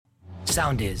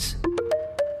Soundis.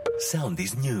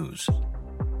 Soundis News.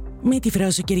 Με τη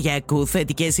φράση Κυριακού,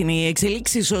 θετικές είναι οι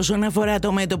εξελίξεις όσον αφορά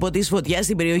το μέτωπο της φωτιάς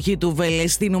στην περιοχή του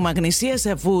Βελεστίνου Μαγνησίας,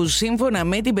 αφού σύμφωνα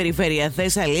με την περιφέρεια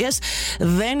Θεσσαλίας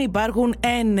δεν υπάρχουν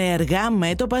ενεργά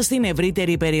μέτωπα στην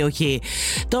ευρύτερη περιοχή.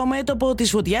 Το μέτωπο της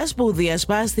φωτιάς, που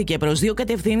διασπάστηκε προς δύο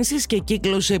κατευθύνσεις και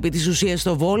κύκλωσε επί της ουσίας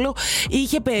στο Βόλο,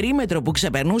 είχε περίμετρο που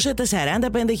ξεπερνούσε τα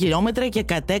 45 χιλιόμετρα και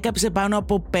κατέκαψε πάνω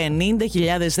από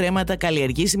 50.000 στρέμματα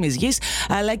καλλιεργήσιμης γης,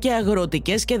 αλλά και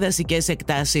αγροτικές και δασικές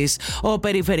εκτάσεις. Ο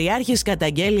Περιφερειάρχης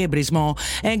καταγγέλει εμπρισμό.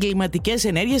 Εγκληματικές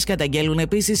ενέργειες καταγγέλουν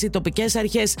επίσης οι τοπικές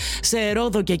αρχές σε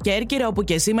Ρόδο και Κέρκυρα, όπου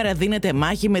και σήμερα δίνεται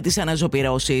μάχη με τις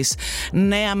αναζωπυρώσεις.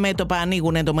 Νέα μέτωπα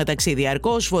ανοίγουν εντωμεταξύ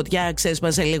διαρκώς. Φωτιά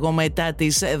ξέσπασε λίγο μετά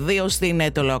τις 2 στην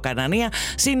Τολεοκανανία,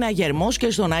 συναγερμός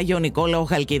και στον Άγιο Νικόλαο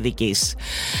Χαλκιδικής.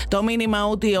 Το μήνυμα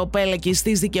ότι ο πέλεκης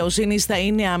της δικαιοσύνης θα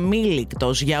είναι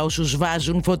αμήλικτος για όσους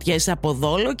βάζουν φωτιές από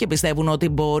δόλο και πιστεύουν ότι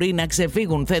μπορεί να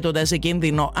ξεφύγουν, θέτοντας σε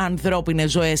κίνδυνο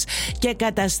ανθρώπινες ζωές και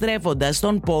καταστρέφοντας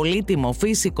τον πολύτιμο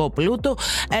φυσικό πλούτο,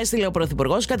 έστειλε ο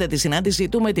Πρωθυπουργός κατά τη συνάντησή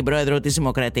του με την Πρόεδρο της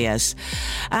Δημοκρατίας.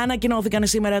 Ανακοινώθηκαν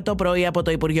σήμερα το πρωί από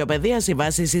το Υπουργείο Παιδείας οι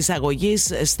βάσεις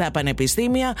εισαγωγής στα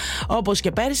πανεπιστήμια. Όπως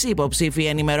και πέρσι, οι υποψήφοι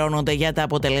ενημερώνονται για τα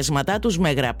αποτελέσματά τους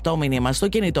με γραπτό μήνυμα στο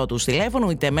κινητό τους τηλέφωνο,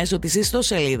 είτε μέσω της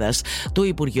ιστοσελίδας του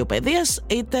Υπουργείου Παιδείας,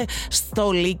 είτε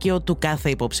στο λύκειο του κάθε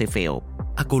υποψηφίου.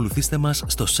 Ακολουθήστε μας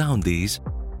στο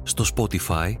Soundis, στο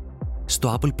Spotify,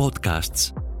 στο Apple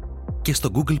Podcasts και στο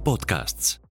Google Podcasts.